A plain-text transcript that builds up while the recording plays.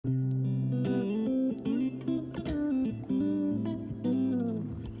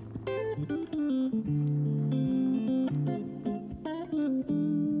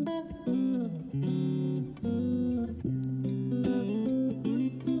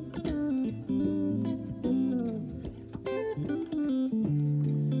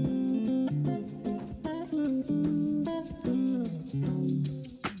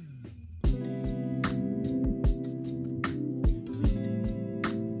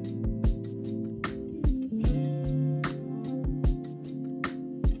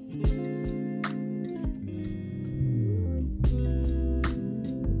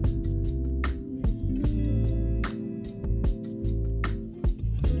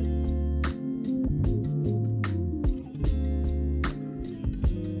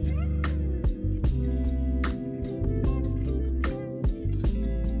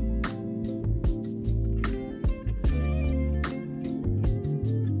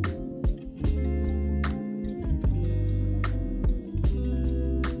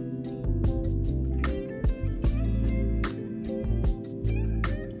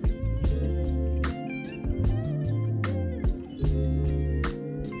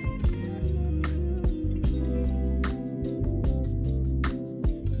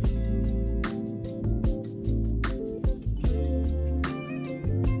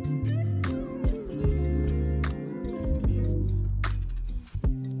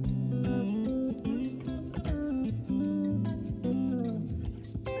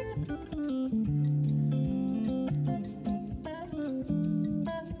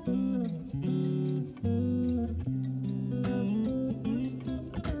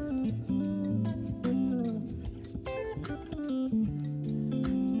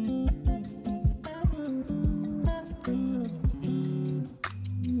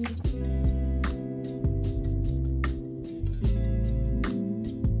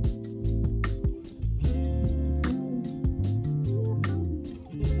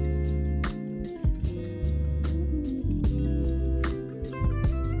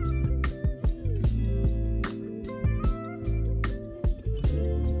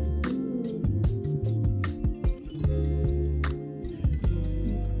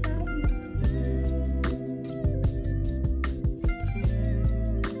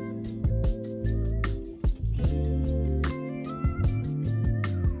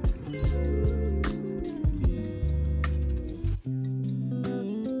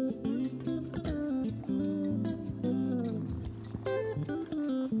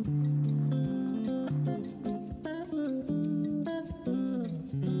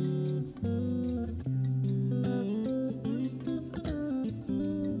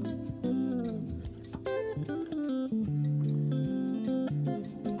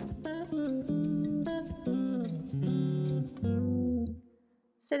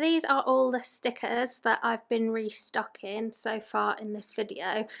So these are all the stickers that I've been restocking so far in this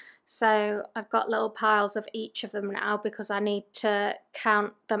video. So I've got little piles of each of them now because I need to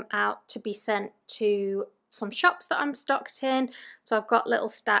count them out to be sent to some shops that I'm stocked in. So I've got little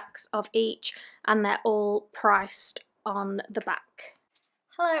stacks of each and they're all priced on the back.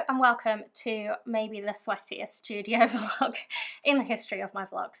 Hello and welcome to maybe the sweatiest studio vlog in the history of my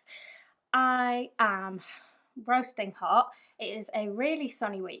vlogs. I am roasting hot. It is a really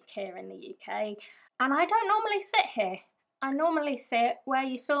sunny week here in the UK and I don't normally sit here. I normally sit where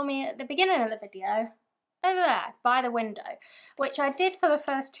you saw me at the beginning of the video, over there by the window, which I did for the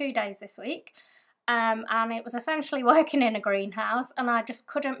first 2 days this week. And it was essentially working in a greenhouse and I just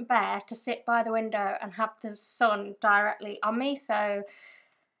couldn't bear to sit by the window and have the sun directly on me. So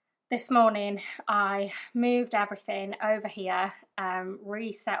this morning I moved everything over here,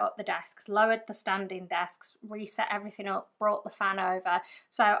 reset up the desks, lowered the standing desks, reset everything up, brought the fan over.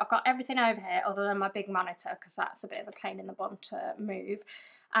 So I've got everything over here other than my big monitor because that's a bit of a pain in the bum to move.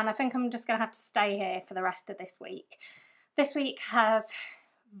 And I think I'm just going to have to stay here for the rest of this week. This week has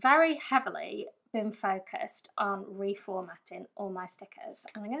very heavily been focused on reformatting all my stickers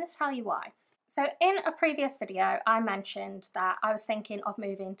and I'm going to tell you why. So in a previous video I mentioned that I was thinking of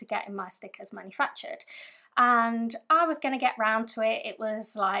moving to getting my stickers manufactured and I was going to get round to it. It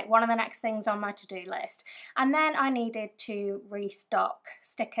was like one of the next things on my to-do list, and then I needed to restock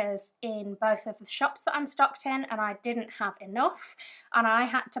stickers in both of the shops that I'm stocked in and I didn't have enough and I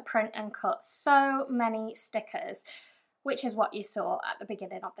had to print and cut so many stickers, which is what you saw at the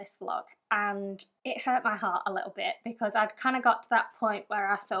beginning of this vlog, and it hurt my heart a little bit because I'd kind of got to that point where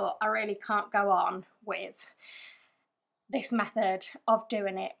I thought I really can't go on with this method of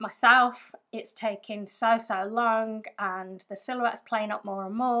doing it myself. It's taking so long and the silhouette's playing up more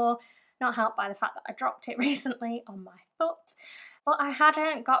and more, not helped by the fact that I dropped it recently on my foot. But I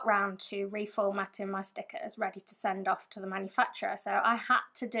hadn't got round to reformatting my stickers ready to send off to the manufacturer, so I had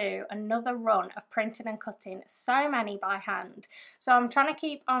to do another run of printing and cutting so many by hand. So I'm trying to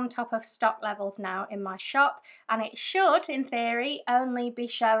keep on top of stock levels now in my shop, and it should, in theory, only be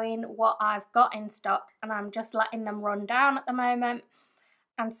showing what I've got in stock, and I'm just letting them run down at the moment.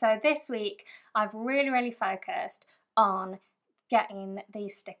 And so this week I've really focused on getting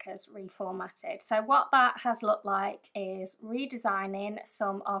these stickers reformatted. So what that has looked like is redesigning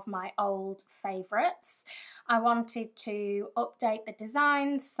some of my old favourites. I wanted to update the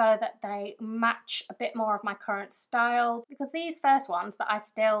designs so that they match a bit more of my current style, because these first ones that I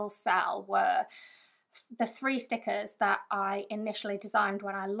still sell were the 3 stickers that I initially designed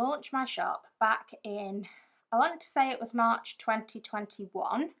when I launched my shop back in, I want to say it was March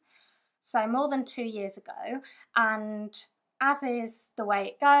 2021, so more than 2 years ago. And as is the way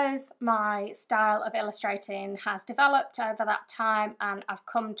it goes, my style of illustrating has developed over that time and I've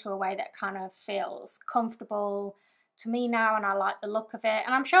come to a way that kind of feels comfortable to me now and I like the look of it,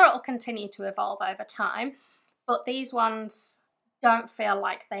 and I'm sure it'll continue to evolve over time, but these ones don't feel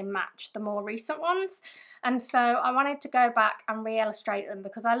like they match the more recent ones, and so I wanted to go back and re-illustrate them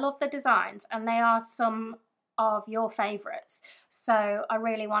because I love the designs and they are some of your favourites. So I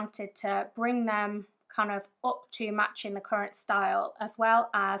really wanted to bring them kind of up to matching the current style, as well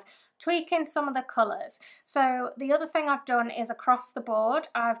as tweaking some of the colours. So the other thing I've done is across the board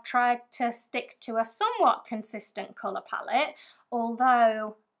I've tried to stick to a somewhat consistent colour palette,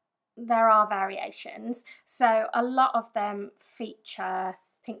 although there are variations. So a lot of them feature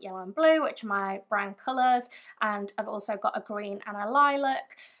pink, yellow and blue, which are my brand colours, and I've also got a green and a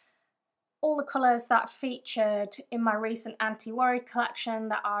lilac. All the colours that featured in my recent anti-worry collection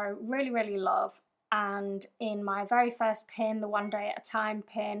that I really love, and in my very first pin, the One Day at a Time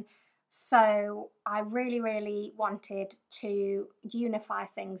pin. So I really wanted to unify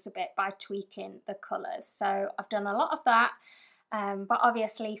things a bit by tweaking the colours. So I've done a lot of that, but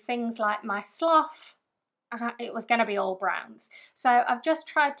obviously things like my sloth, it was going to be all browns. So I've just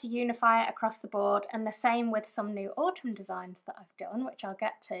tried to unify it across the board, and the same with some new autumn designs that I've done, which I'll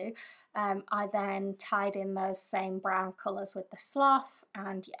get to. I then tied in those same brown colours with the sloth,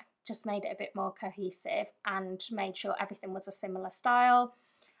 and yeah, just made it a bit more cohesive and made sure everything was a similar style.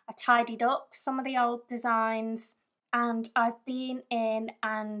 I tidied up some of the old designs, and I've been in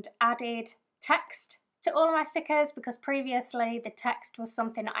and added text to all of my stickers because previously the text was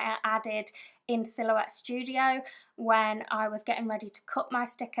something I added in Silhouette Studio when I was getting ready to cut my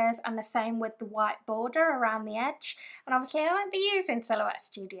stickers, and the same with the white border around the edge, and obviously I won't be using Silhouette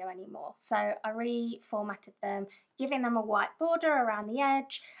Studio anymore, so I reformatted them, giving them a white border around the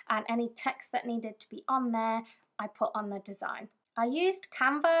edge, and any text that needed to be on there I put on the design. I used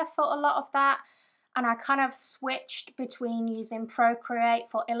Canva for a lot of that. and I kind of switched between using Procreate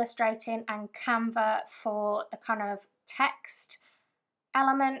for illustrating and Canva for the kind of text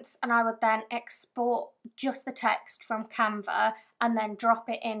elements, and I would then export just the text from Canva and then drop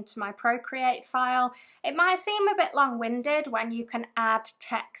it into my Procreate file. It might seem a bit long-winded when you can add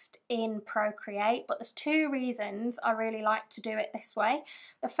text in Procreate, but there's two reasons I really like to do it this way.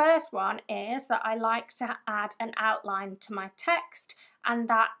 The first one is that I like to add an outline to my text, and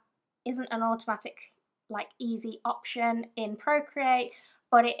that isn't an automatic, like, easy option in Procreate,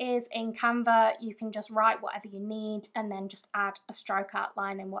 but it is in Canva. You can just write whatever you need and then just add a stroke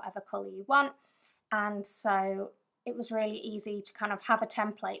outline in whatever colour you want. And so it was really easy to kind of have a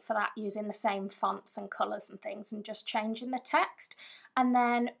template for that using the same fonts and colours and things and just changing the text. And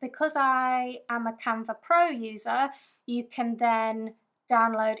then because I am a Canva Pro user, you can then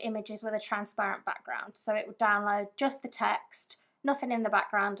download images with a transparent background. So it would download just the text, nothing in the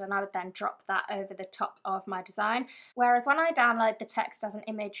background, and I would then drop that over the top of my design. Whereas when I download the text as an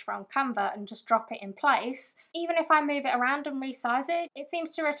image from Canva and just drop it in place, even if I move it around and resize it, it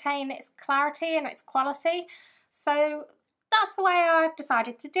seems to retain its clarity and its quality. So that's the way I've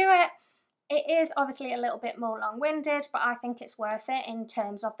decided to do it. It is obviously a little bit more long-winded, but I think it's worth it in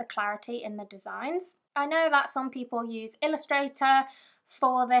terms of the clarity in the designs. I know that some people use Illustrator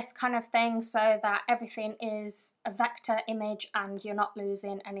for this kind of thing so that everything is a vector image and you're not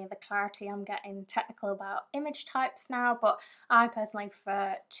losing any of the clarity. I'm getting technical about image types now, but I personally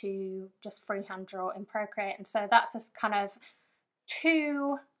prefer to just freehand draw in Procreate, and so that's a kind of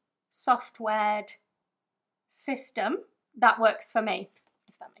two softwared system that works for me,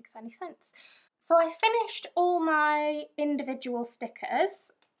 if that makes any sense. So I finished all my individual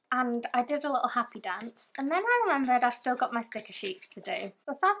stickers and I did a little happy dance, and then I remembered I've still got my sticker sheets to do.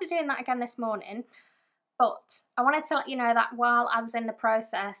 I started doing that again this morning, but I wanted to let you know that while I was in the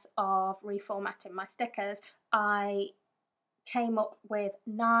process of reformatting my stickers, I came up with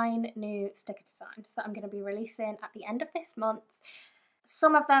 9 new sticker designs that I'm going to be releasing at the end of this month.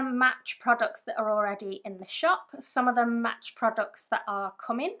 Some of them match products that are already in the shop, some of them match products that are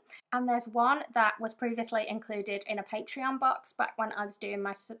coming, and there's one that was previously included in a Patreon box back when I was doing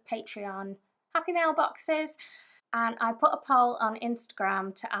my Patreon Happy Mail boxes, and I put a poll on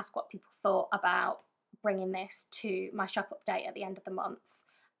Instagram to ask what people thought about bringing this to my shop update at the end of the month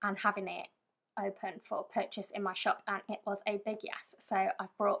and having it open for purchase in my shop, and it was a big yes, so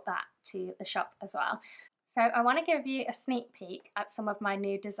I've brought that to the shop as well. So I want to give you a sneak peek at some of my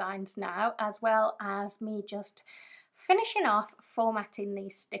new designs now, as well as me just finishing off formatting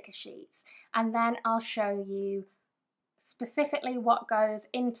these sticker sheets, and then I'll show you specifically what goes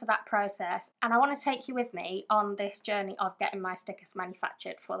into that process, and I want to take you with me on this journey of getting my stickers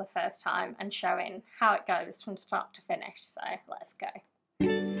manufactured for the first time and showing how it goes from start to finish. So let's go.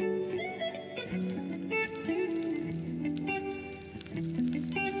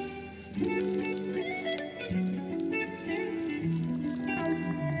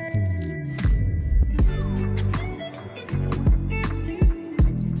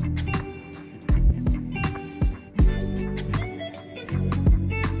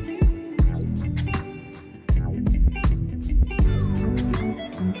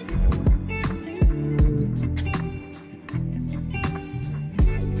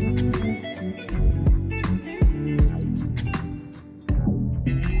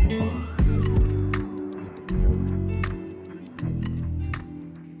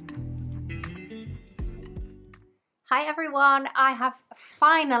 Hi everyone, I have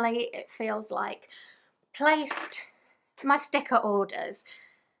finally, it feels like, placed my sticker orders.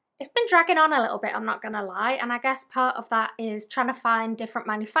 It's been dragging on a little bit, I'm not gonna lie, and I guess part of that is trying to find different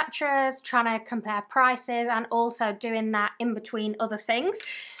manufacturers, trying to compare prices, and also doing that in between other things.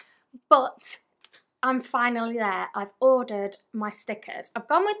 But I'm finally there. I've ordered my stickers. I've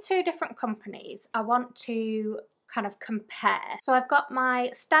gone with 2 different companies. I want to kind of compare. So I've got my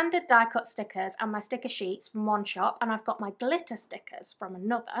standard die cut stickers and my sticker sheets from one shop, and I've got my glitter stickers from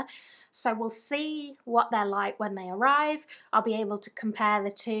another. So we'll see what they're like when they arrive. I'll be able to compare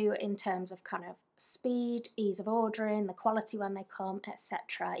the two in terms of kind of speed, ease of ordering, the quality when they come,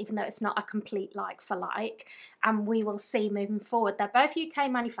 etc., even though it's not a complete like for like, and we will see moving forward. They're both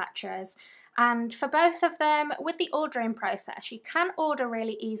UK manufacturers, and for both of them, with the ordering process, you can order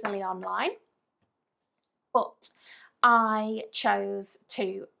really easily online, but I chose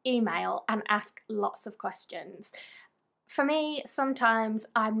to email and ask lots of questions. For me, sometimes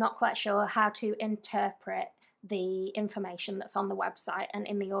I'm not quite sure how to interpret the information that's on the website and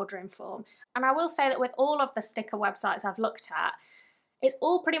in the ordering form. And I will say that with all of the sticker websites I've looked at, it's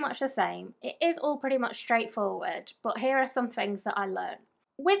all pretty much the same. It is all pretty much straightforward, but here are some things that I learned.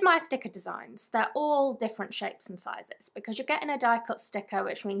 with my sticker designs, they're all different shapes and sizes because you're getting a die cut sticker,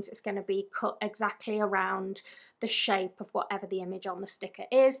 which means it's going to be cut exactly around the shape of whatever the image on the sticker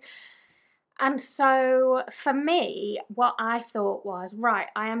is. And so for me, what I thought was, right,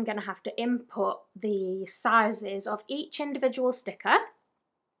 I am going to have to input the sizes of each individual sticker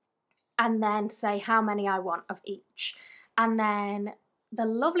and then say how many I want of each. And then the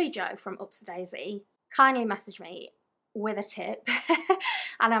lovely Jo from Upsy Daisy kindly messaged me with a tip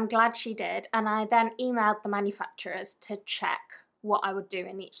and I'm glad she did. And I then emailed the manufacturers to check what I would do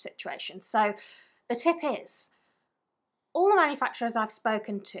in each situation. So the tip is, all the manufacturers I've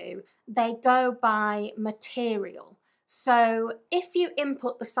spoken to, they go by material. So if you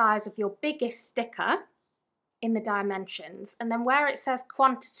input the size of your biggest sticker in the dimensions, and then where it says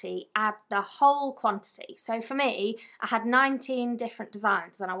quantity, add the whole quantity. So for me, I had 19 different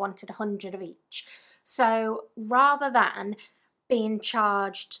designs and I wanted 100 of each. So rather than being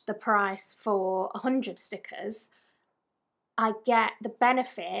charged the price for 100 stickers, I get the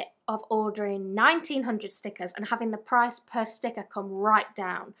benefit of ordering 1900 stickers and having the price per sticker come right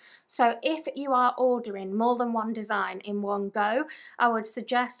down. So if you are ordering more than one design in one go, I would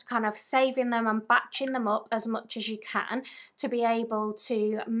suggest kind of saving them and batching them up as much as you can to be able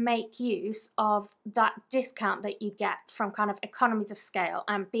to make use of that discount that you get from kind of economies of scale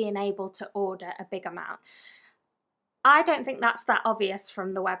and being able to order a big amount. I don't think that's that obvious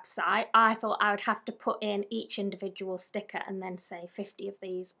from the website. I thought I would have to put in each individual sticker and then say 50 of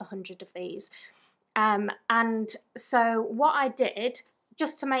these, 100 of these. And so what I did,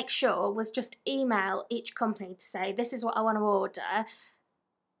 just to make sure, was just email each company to say, this is what I want to order.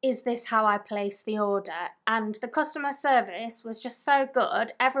 Is this how I place the order? And the customer service was just so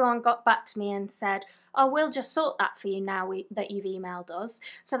good. Everyone got back to me and said, oh, we'll just sort that for you now that you've emailed us.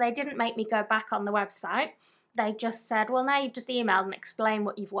 So they didn't make me go back on the website. They just said, well, now you've just emailed and explained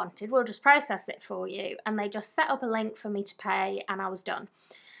what you've wanted, we'll just process it for you. And they just set up a link for me to pay and I was done.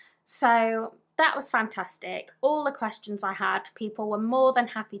 So that was fantastic. All the questions I had, people were more than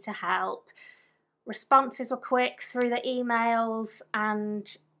happy to help. Responses were quick through the emails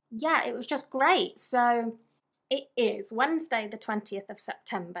and yeah, it was just great. So it is Wednesday the 20th of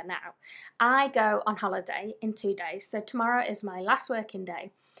September now. I go on holiday in 2 days, so tomorrow is my last working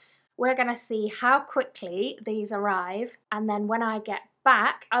day. We're going to see how quickly these arrive, and then when I get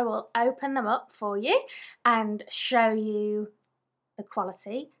back I will open them up for you and show you the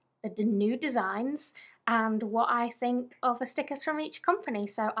quality, the new designs and what I think of the stickers from each company.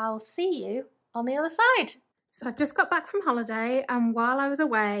 So I'll see you on the other side. So I've just got back from holiday and while I was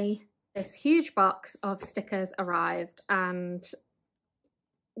away this huge box of stickers arrived, and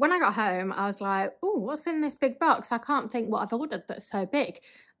when I got home I was like, oh, what's in this big box? I can't think what I've ordered that's so big.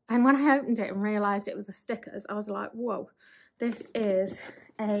 And when I opened it and realised it was the stickers, I was like, whoa, this is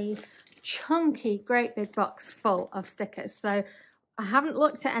a chunky, great big box full of stickers. So I haven't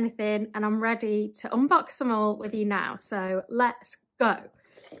looked at anything and I'm ready to unbox them all with you now. So let's go.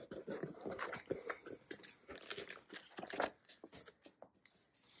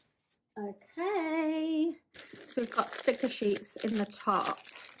 Okay, so we've got sticker sheets in the top.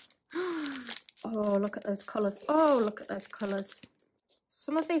 Oh, look at those colours. Oh, look at those colours.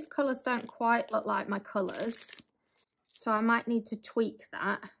 Some of these colours don't quite look like my colours, so I might need to tweak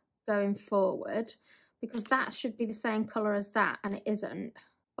that going forward because that should be the same colour as that and it isn't.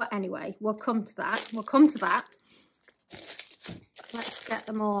 But anyway, we'll come to that. Let's get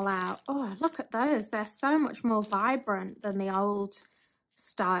them all out. Oh, look at those. They're so much more vibrant than the old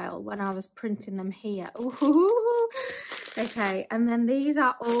style when I was printing them here. Ooh. Okay, and then these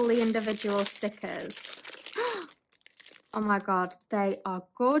are all the individual stickers. Oh my god, they are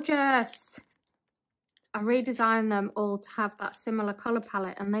gorgeous. I redesigned them all to have that similar colour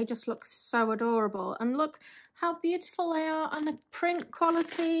palette and they just look so adorable. And look how beautiful they are and the print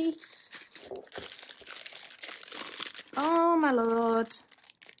quality. Oh my lord.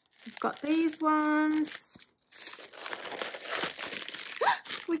 We've got these ones.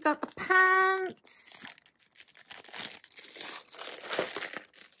 We got the pants.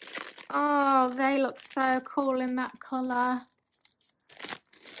 Oh, they look so cool in that colour.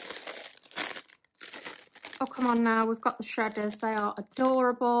 Oh, come on now, we've got the shredders. They are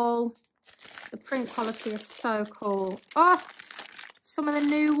adorable. The print quality is so cool. Oh, some of the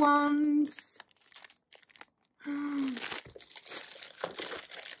new ones.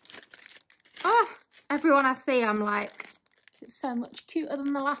 Oh, everyone I see, I'm like, it's so much cuter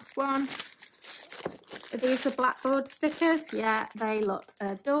than the last one. Are these the blackboard stickers? Yeah, they look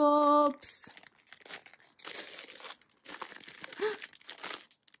adorbs.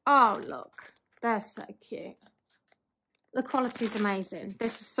 Oh, look, they're so cute. The quality's amazing.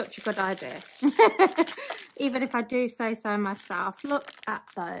 This was such a good idea. Even if I do say so myself. Look at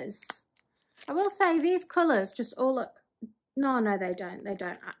those. I will say these colours just all look... No, they don't. They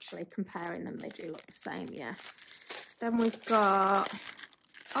don't actually. Comparing them, they do look the same, yeah. Then we've got...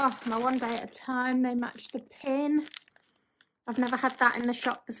 Oh, my One Day at a Time. They match the pin. I've never had that in the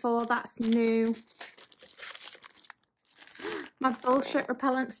shop before. That's new. My Bullshit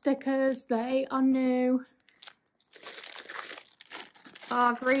Repellent stickers. They are new. Oh,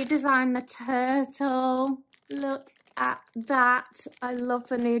 I've redesigned the turtle. Look at that. I love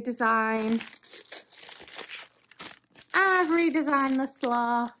the new design. I've redesigned the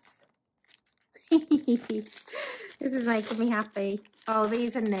sloth. This is making me happy. Oh,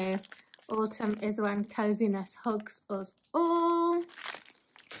 these are new. Autumn is when coziness hugs us all.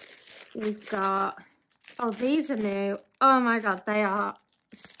 We've got... Oh, these are new. Oh my God, they are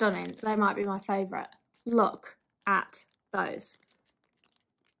stunning. They might be my favourite. Look at those.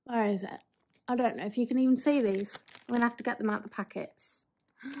 Where is it? I don't know if you can even see these. I'm going to have to get them out the packets.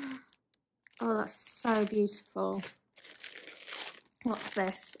 Oh, that's so beautiful. What's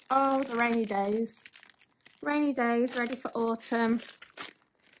this? Oh, the Rainy Days. Rainy Days, ready for autumn.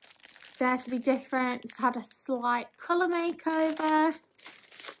 Dare to be different. It's had a slight colour makeover.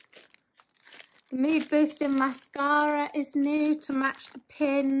 The Mood Boosting Mascara is new to match the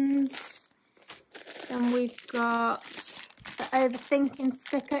pins. Then we've got the Overthinking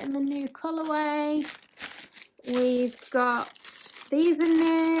sticker in the new colourway. We've got, these are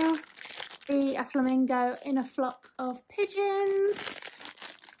new. A flamingo in a flock of pigeons.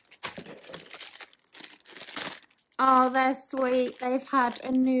 Oh, they're sweet. They've had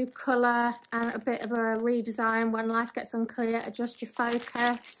a new colour and a bit of a redesign. When life gets unclear, adjust your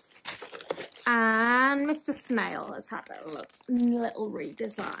focus. And Mr. Snail has had a little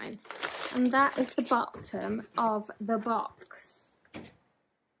redesign. And that is the bottom of the box.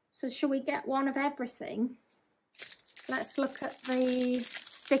 So shall we get one of everything? Let's look at the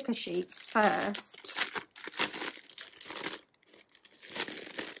sticker sheets first.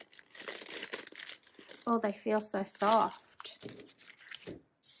 Oh, they feel so soft.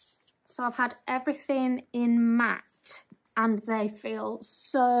 So I've had everything in matte and they feel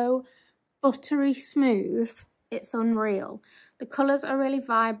so buttery smooth. It's unreal. The colours are really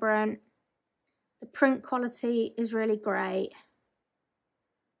vibrant. The print quality is really great.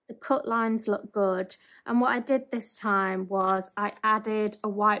 The cut lines look good. And what I did this time was I added a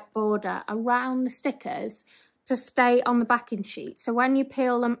white border around the stickers to stay on the backing sheet. So when you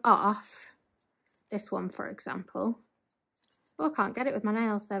peel them off, this one for example, oh, I can't get it with my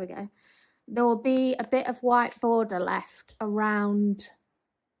nails, there we go. There will be a bit of white border left around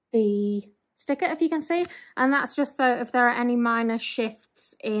the sticker, if you can see, and that's just so if there are any minor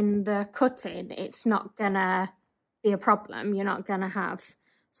shifts in the cutting, it's not gonna be a problem. You're not gonna have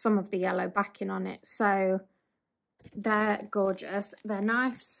some of the yellow backing on it. So they're gorgeous. They're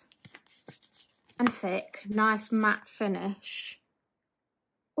nice and thick, nice matte finish.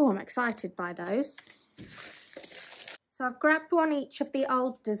 Oh, I'm excited by those. So I've grabbed one each of the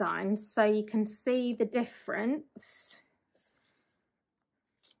old designs so you can see the difference.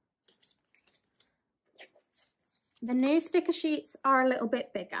 The new sticker sheets are a little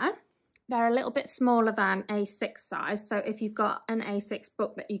bit bigger. They're a little bit smaller than A6 size. So if you've got an A6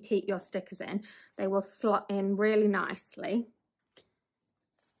 book that you keep your stickers in, they will slot in really nicely.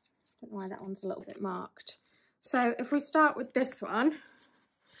 Don't know why that one's a little bit marked. So if we start with this one,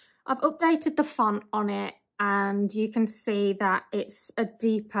 I've updated the font on it and you can see that it's a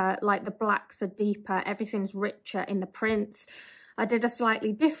deeper, like the blacks are deeper, everything's richer in the prints. I did a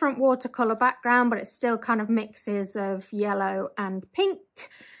slightly different watercolour background, but it still kind of mixes of yellow and pink.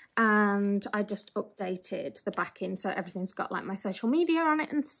 And I just updated the backing so everything's got like my social media on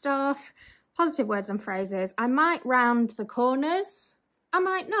it and stuff. Positive words and phrases. I might round the corners, I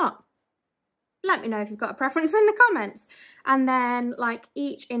might not. Let me know if you've got a preference in the comments. And then like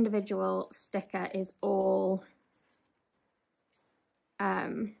each individual sticker is all,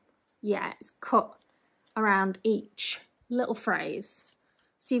 yeah, it's cut around each little phrase.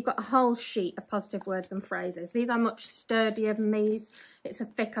 So you've got a whole sheet of positive words and phrases. These are much sturdier than these. It's a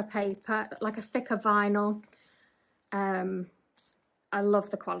thicker paper, like a thicker vinyl. I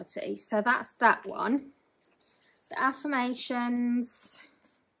love the quality. So that's that one. The affirmations.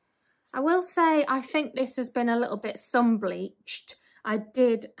 I will say I think this has been a little bit sun bleached. I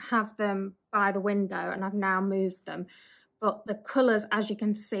did have them by the window and I've now moved them. But the colours, as you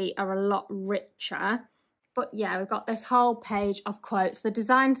can see, are a lot richer. But yeah, we've got this whole page of quotes. The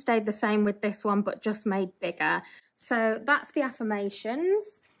design stayed the same with this one, but just made bigger. So that's the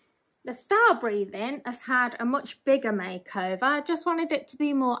affirmations. The star breathing has had a much bigger makeover. I just wanted it to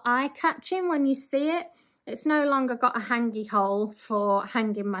be more eye-catching when you see it. It's no longer got a hangy hole for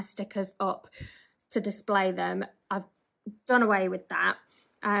hanging my stickers up to display them. I've done away with that.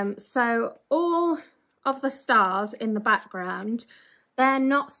 So all of the stars in the background, they're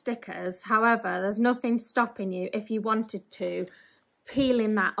not stickers. However, there's nothing stopping you, if you wanted to,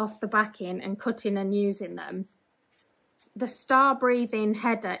 peeling that off the backing and cutting and using them. The star breathing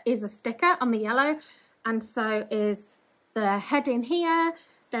header is a sticker on the yellow, and so is the heading here.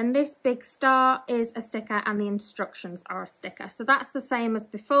 Then this big star is a sticker and the instructions are a sticker. So that's the same as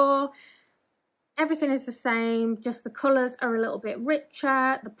before. Everything is the same, just the colours are a little bit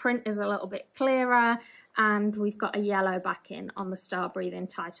richer, the print is a little bit clearer, and we've got a yellow backing on the star breathing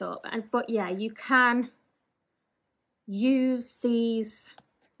title. But yeah, you can use these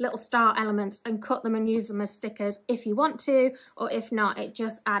little star elements and cut them and use them as stickers if you want to, or if not, it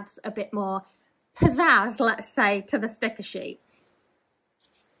just adds a bit more pizzazz, let's say, to the sticker sheet.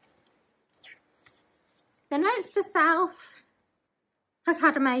 The notes to self has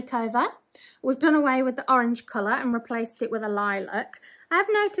had a makeover. We've done away with the orange colour and replaced it with a lilac. I've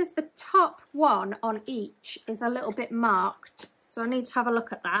noticed the top one on each is a little bit marked, so I need to have a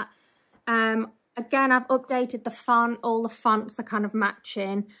look at that. Again, I've updated the font. All the fonts are kind of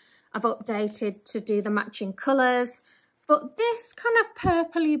matching. I've updated to do the matching colours. But this kind of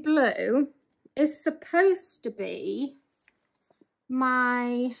purpley blue is supposed to be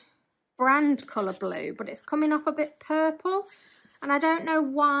my brand colour blue, but it's coming off a bit purple. And I don't know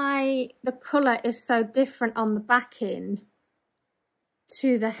why the colour is so different on the backing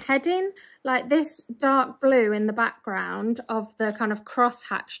to the heading. Like this dark blue in the background of the kind of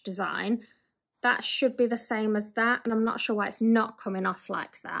crosshatch design, that should be the same as that, and I'm not sure why it's not coming off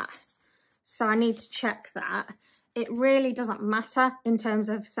like that. So I need to check that. It really doesn't matter in terms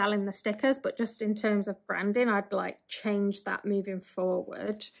of selling the stickers, but just in terms of branding, I'd like change that moving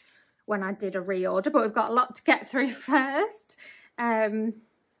forward when I did a reorder, but we've got a lot to get through first.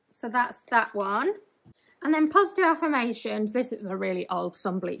 So that's that one. And then positive affirmations, this is a really old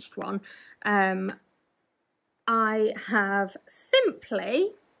sun-bleached one. I have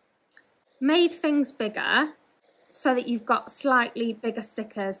simply made things bigger so that you've got slightly bigger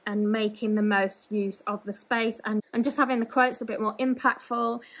stickers and making the most use of the space and just having the quotes a bit more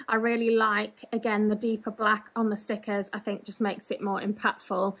impactful. I really like, again, the deeper black on the stickers. I think just makes it more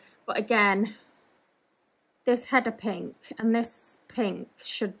impactful. But again, this header pink and this pink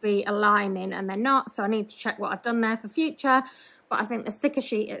should be aligning and they're not, so I need to check what I've done there for future. But I think the sticker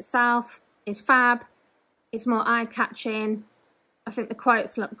sheet itself is fab. It's more eye-catching. I think the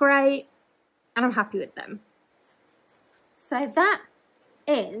quotes look great and I'm happy with them. So that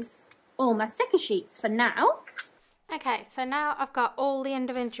is all my sticker sheets for now. Okay, so now I've got all the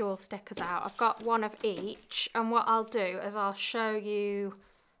individual stickers out. I've got one of each, and what I'll do is I'll show you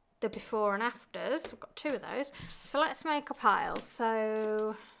the before and afters. I've got two of those. So let's make a pile.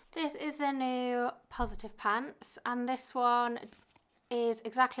 So this is the new positive pants, and this one is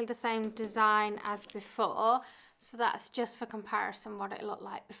exactly the same design as before. So that's just for comparison what it looked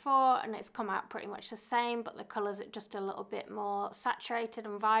like before, and it's come out pretty much the same, but the colours are just a little bit more saturated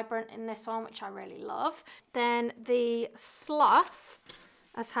and vibrant in this one, which I really love. Then the sloth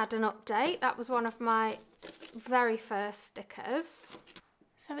has had an update. That was one of my very first stickers.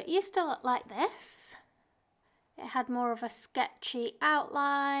 So it used to look like this. It had more of a sketchy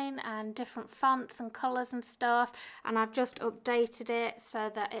outline and different fonts and colours and stuff, and I've just updated it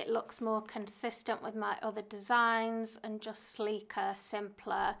so that it looks more consistent with my other designs and just sleeker,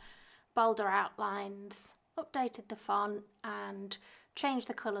 simpler, bolder outlines. Updated the font and changed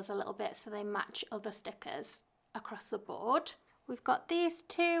the colours a little bit so they match other stickers across the board. We've got these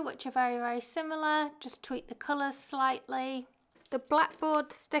two which are very, very similar, just tweak the colours slightly. The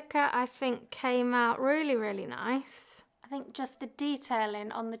blackboard sticker I think came out really, really nice. I think just the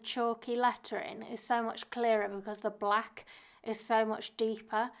detailing on the chalky lettering is so much clearer because the black is so much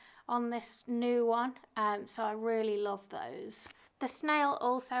deeper on this new one. So I really love those. The snail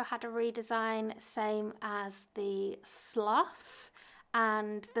also had a redesign, same as the sloth,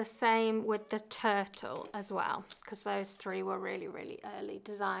 and the same with the turtle as well, because those three were really, really early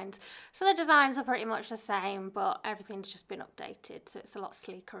designs. So the designs are pretty much the same, but everything's just been updated, so it's a lot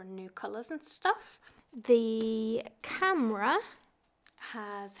sleeker and new colours and stuff. The camera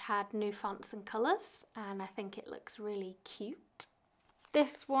has had new fonts and colours, and I think it looks really cute.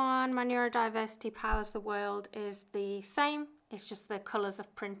 This one, My Neurodiversity Powers the World, is the same. It's just the colours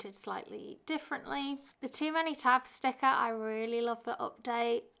have printed slightly differently. The Too Many Tabs sticker, I really love the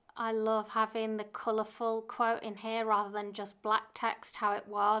update. I love having the colourful quote in here rather than just black text how it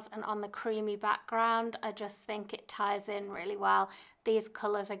was, and on the creamy background. I just think it ties in really well. These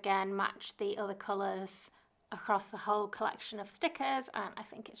colours again match the other colours across the whole collection of stickers, and I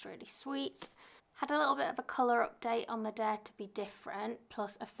think it's really sweet. Had a little bit of a colour update on the Dare to Be Different,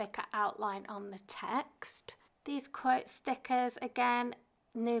 plus a thicker outline on the text. These quote stickers, again,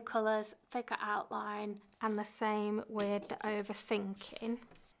 new colours, thicker outline, and the same with the overthinking.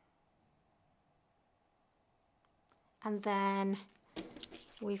 And then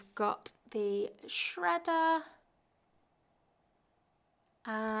we've got the shredder,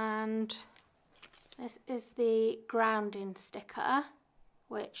 and this is the grounding sticker,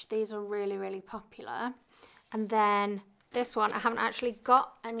 which these are really, really popular. And then this one I haven't actually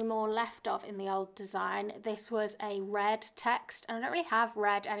got any more left of in the old design. This was a red text, and I don't really have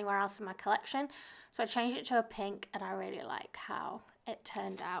red anywhere else in my collection, so I changed it to a pink, and I really like how it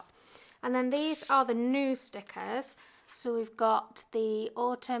turned out. And then these are the new stickers. So we've got the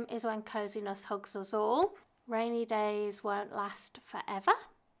Autumn is when coziness hugs us all. Rainy days won't last forever.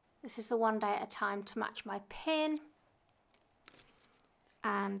 This is the one day at a time to match my pin.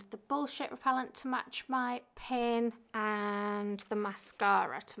 And the bullshit repellent to match my pin, and the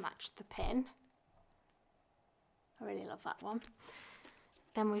mascara to match the pin. I really love that one.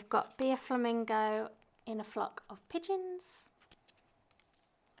 Then we've got Be a Flamingo in a Flock of Pigeons.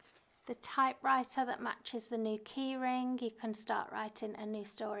 The typewriter that matches the new keyring. You can start writing a new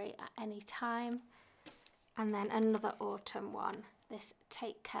story at any time. And then another autumn one. This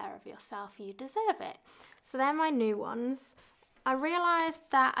Take Care of Yourself, You Deserve It. So they're my new ones. I realised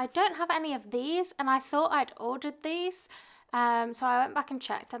that I don't have any of these, and I thought I'd ordered these. So I went back and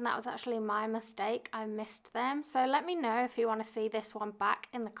checked, and that was actually my mistake. I missed them. So let me know if you want to see this one back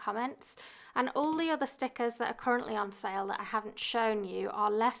in the comments. And all the other stickers that are currently on sale that I haven't shown you are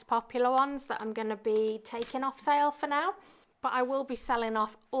less popular ones that I'm going to be taking off sale for now. But I will be selling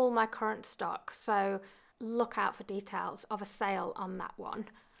off all my current stock, so look out for details of a sale on that one.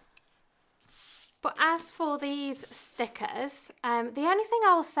 But as for these stickers, the only thing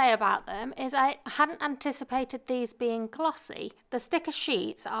I will say about them is I hadn't anticipated these being glossy. The sticker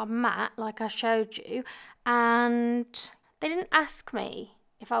sheets are matte, like I showed you, and they didn't ask me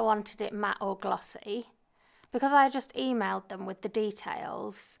if I wanted it matte or glossy, because I just emailed them with the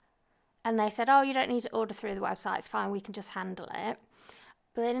details, and they said, oh, you don't need to order through the website, it's fine, we can just handle it.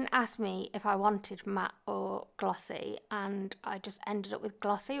 But they didn't ask me if I wanted matte or glossy, and I just ended up with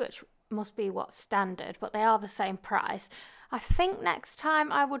glossy, which must be what's standard, but they are the same price. I think next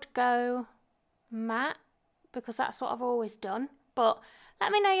time I would go matte, because that's what I've always done. But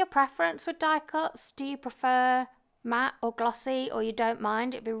let me know your preference with die cuts. Do you prefer matte or glossy, or you don't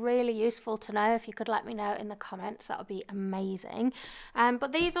mind? It'd be really useful to know if you could let me know in the comments. That would be amazing.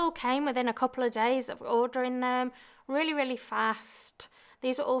 But these all came within a couple of days of ordering them, really, really fast.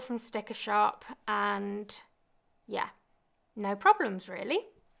 These are all from Sticker Shop, and yeah, no problems really.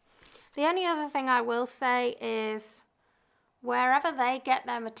 The only other thing I will say is wherever they get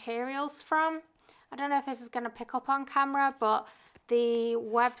their materials from, I don't know if this is going to pick up on camera, but the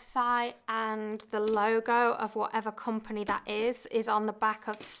website and the logo of whatever company that is on the back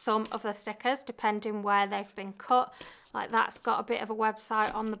of some of the stickers, depending where they've been cut. Like that's got a bit of a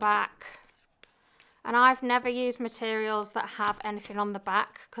website on the back. And I've never used materials that have anything on the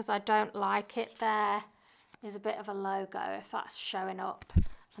back because I don't like it. There is a bit of a logo if that's showing up.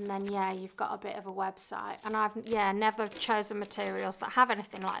 And then, yeah, you've got a bit of a website. And I've, yeah, never chosen materials that have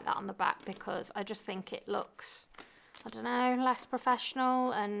anything like that on the back because I just think it looks, I don't know, less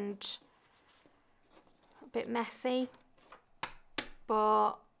professional and a bit messy.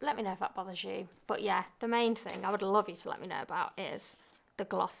 But let me know if that bothers you. But yeah, the main thing I would love you to let me know about is the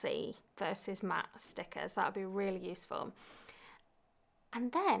glossy versus matte stickers. That would be really useful.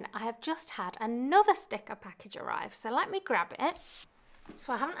 And then I have just had another sticker package arrive. So let me grab it.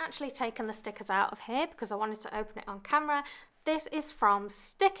 So I haven't actually taken the stickers out of here because I wanted to open it on camera. This is from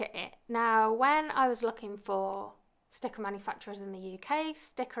Sticker It. Now, when I was looking for sticker manufacturers in the UK,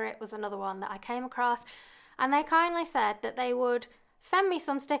 Sticker It was another one that I came across, and they kindly said that they would send me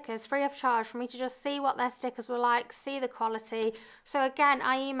some stickers free of charge for me to just see what their stickers were like, see the quality. So again,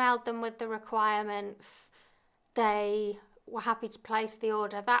 I emailed them with the requirements. They were happy to place the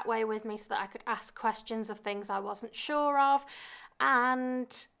order that way with me so that I could ask questions of things I wasn't sure of.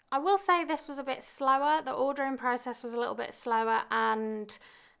 And I will say this was a bit slower. The ordering process was a little bit slower, and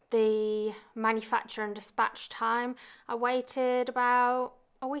the manufacture and dispatch time, I waited about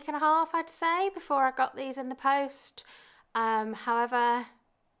a week and a half, I'd say, before I got these in the post. However,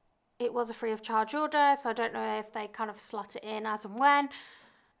 it was a free of charge order, so I don't know if they kind of slot it in as and when.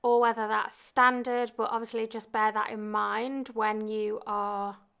 or whether that's standard, but obviously just bear that in mind when you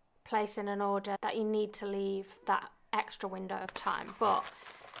are placing an order, that you need to leave that extra window of time. But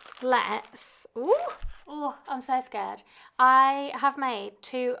let's, oh, I'm so scared. I have made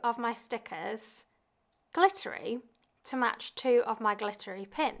 2 of my stickers glittery to match 2 of my glittery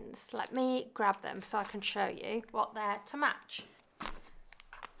pins. Let me grab them so I can show you what they're to match.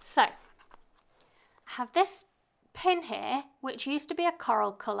 So, I have this pin here, which used to be a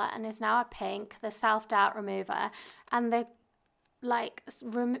coral colour and is now a pink, the self-doubt remover, and the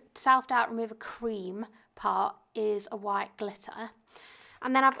self-doubt remover cream part is a white glitter.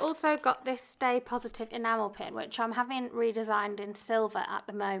 And then I've also got this Stay Positive enamel pin, which I'm having redesigned in silver at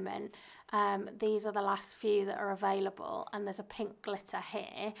the moment. These are the last few that are available, and there's a pink glitter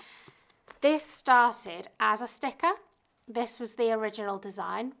here. This started as a sticker. This was the original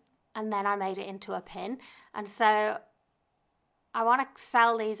design, and then I made it into a pin. And so I want to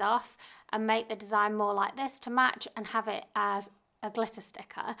sell these off and make the design more like this to match, and have it as a glitter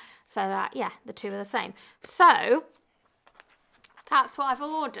sticker, so that, yeah, the 2 are the same. So that's what I've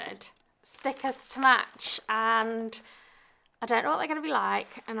ordered, stickers to match, and I don't know what they're going to be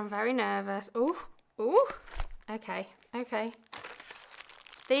like, and I'm very nervous. Ooh, okay.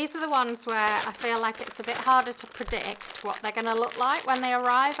 These are the ones where I feel like it's a bit harder to predict what they're going to look like when they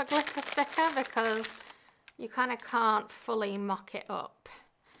arrive, a glitter sticker, because you kind of can't fully mock it up.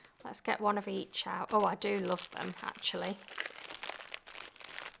 Let's get one of each out. Oh, I do love them, actually.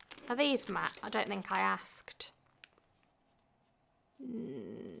 Are these matte? I don't think I asked.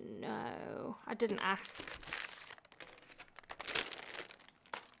 No, I didn't ask.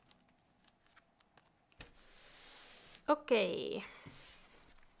 Okay.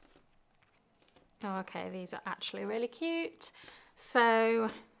 Oh, okay, these are actually really cute. So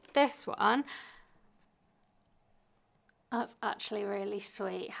this one, that's actually really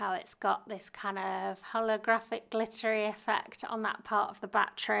sweet, how it's got this kind of holographic glittery effect on that part of the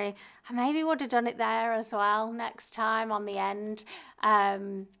battery. I maybe would have done it there as well next time on the end.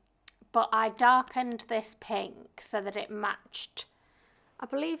 But I darkened this pink so that it matched, I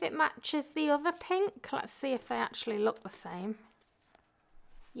believe it matches the other pink. Let's see if they actually look the same.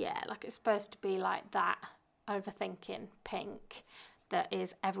 Yeah, like it's supposed to be like that overthinking pink that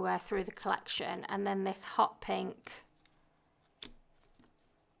is everywhere through the collection. And then this hot pink,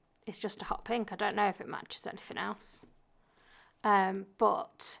 it's just a hot pink. I don't know if it matches anything else.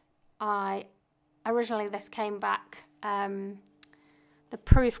 But originally this came back, the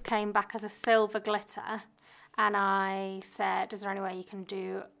proof came back as a silver glitter, and I said, is there any way you can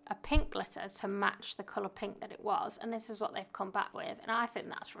do a pink glitter to match the colour pink that it was? And this is what they've come back with, and I think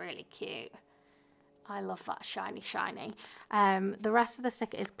that's really cute. I love that shiny. The rest of the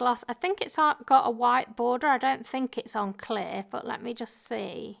sticker is gloss. I think it's got a white border. I don't think it's on clear, but let me just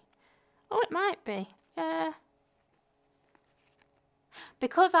see. Oh, it might be. Yeah.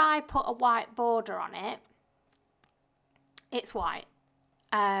 Because I put a white border on it, it's white.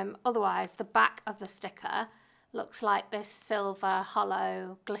 Otherwise, the back of the sticker looks like this silver,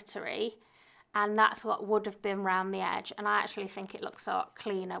 hollow, glittery, and that's what would have been round the edge. And I actually think it looks a lot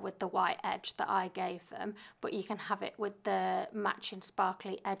cleaner with the white edge that I gave them, but you can have it with the matching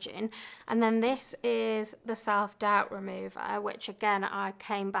sparkly edging. And then this is the self-doubt remover, which again, I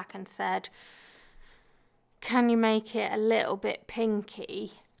came back and said, can you make it a little bit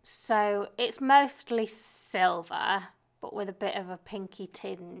pinky? So it's mostly silver, but with a bit of a pinky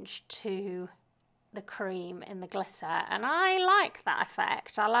tinge to the cream in the glitter, and I like that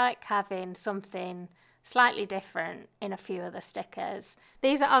effect. I like having something slightly different in a few of the stickers.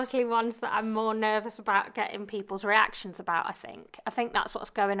 These are obviously ones that I'm more nervous about getting people's reactions about. I think that's what's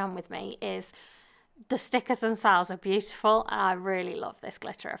going on with me, is the stickers themselves are beautiful and I really love this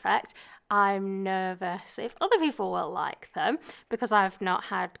glitter effect. I'm nervous if other people will like them, because I've not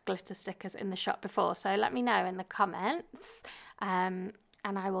had glitter stickers in the shop before. So let me know in the comments,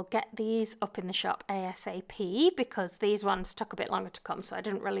 and I will get these up in the shop ASAP, because these ones took a bit longer to come, so I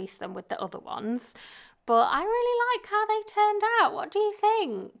didn't release them with the other ones. But I really like how they turned out. What do you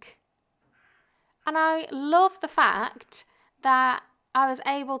think? And I love the fact that I was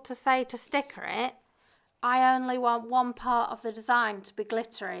able to say to Sticker It, I only want one part of the design to be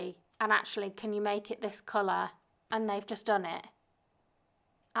glittery, and actually, can you make it this colour? And they've just done it.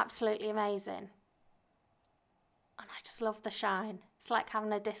 Absolutely amazing. And I just love the shine. It's like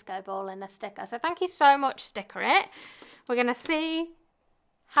having a disco ball in a sticker. So thank you so much, Sticker It. We're going to see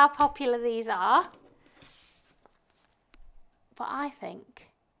how popular these are. But I think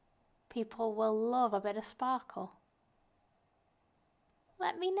people will love a bit of sparkle.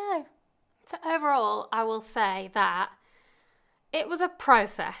 Let me know. So overall, I will say that It was a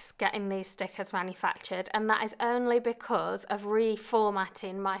process getting these stickers manufactured, and that is only because of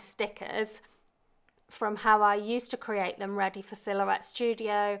reformatting my stickers from how I used to create them ready for Silhouette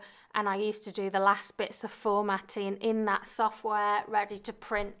Studio, and I used to do the last bits of formatting in that software ready to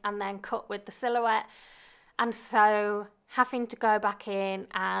print and then cut with the Silhouette. And so having to go back in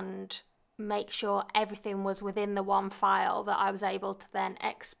and make sure everything was within the one file that I was able to then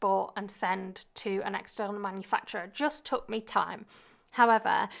export and send to an external manufacturer just took me time.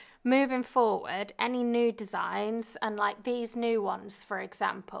 However, moving forward, any new designs, and like these new ones, for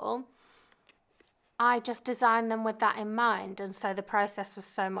example, I just designed them with that in mind, and so the process was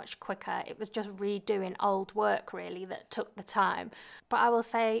so much quicker. It was just redoing old work really that took the time. But I will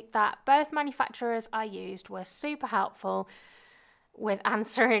say that both manufacturers I used were super helpful with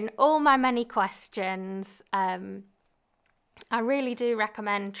answering all my many questions. I really do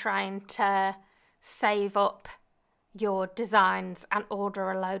recommend trying to save up your designs and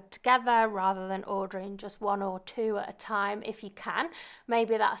order a load together rather than ordering just one or two at a time if you can.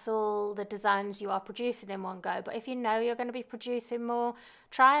 Maybe that's all the designs you are producing in one go, but if you know you're going to be producing more,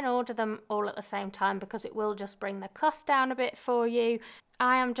 try and order them all at the same time, because it will just bring the cost down a bit for you.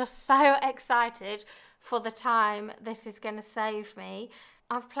 I am just so excited for the time this is going to save me.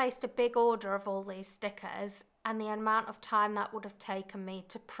 I've placed a big order of all these stickers, and the amount of time that would have taken me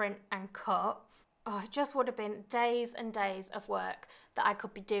to print and cut, it just would have been days and days of work that I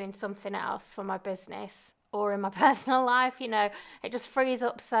could be doing something else for my business or in my personal life. You know, it just frees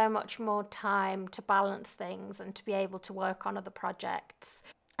up so much more time to balance things and to be able to work on other projects.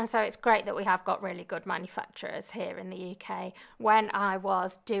 And so it's great that we have got really good manufacturers here in the UK. When I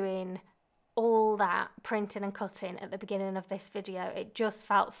was doing all that printing and cutting at the beginning of this video, it just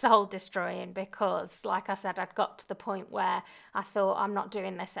felt soul destroying, because like I said, I'd got to the point where I thought, I'm not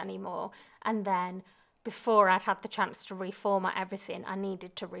doing this anymore. And then before I'd had the chance to reformat everything, I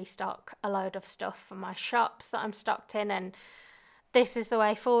needed to restock a load of stuff for my shops that I'm stocked in, and this is the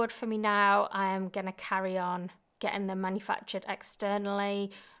way forward for me now. I am going to carry on getting them manufactured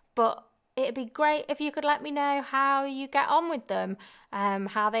externally, but it'd be great if you could let me know how you get on with them,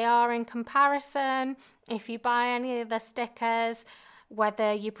 how they are in comparison, if you buy any of the stickers,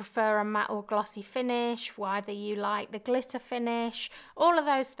 whether you prefer a matte or glossy finish, whether you like the glitter finish, all of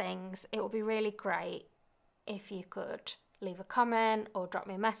those things. It would be really great if you could leave a comment or drop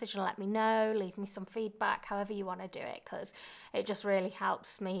me a message and let me know, leave me some feedback, however you want to do it, because it just really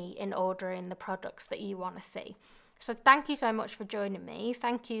helps me in ordering the products that you want to see. So thank you so much for joining me.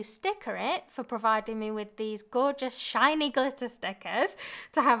 Thank you, Sticker It, for providing me with these gorgeous shiny glitter stickers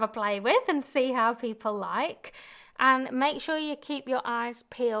to have a play with and see how people like. And make sure you keep your eyes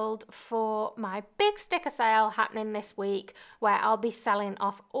peeled for my big sticker sale happening this week, where I'll be selling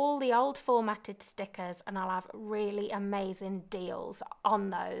off all the old formatted stickers, and I'll have really amazing deals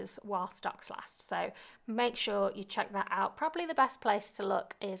on those while stocks last. So make sure you check that out. Probably the best place to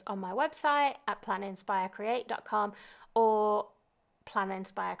look is on my website at planinspirecreate.com or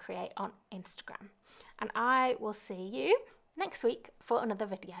planinspirecreate on Instagram. And I will see you next week for another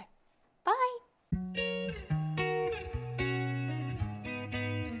video.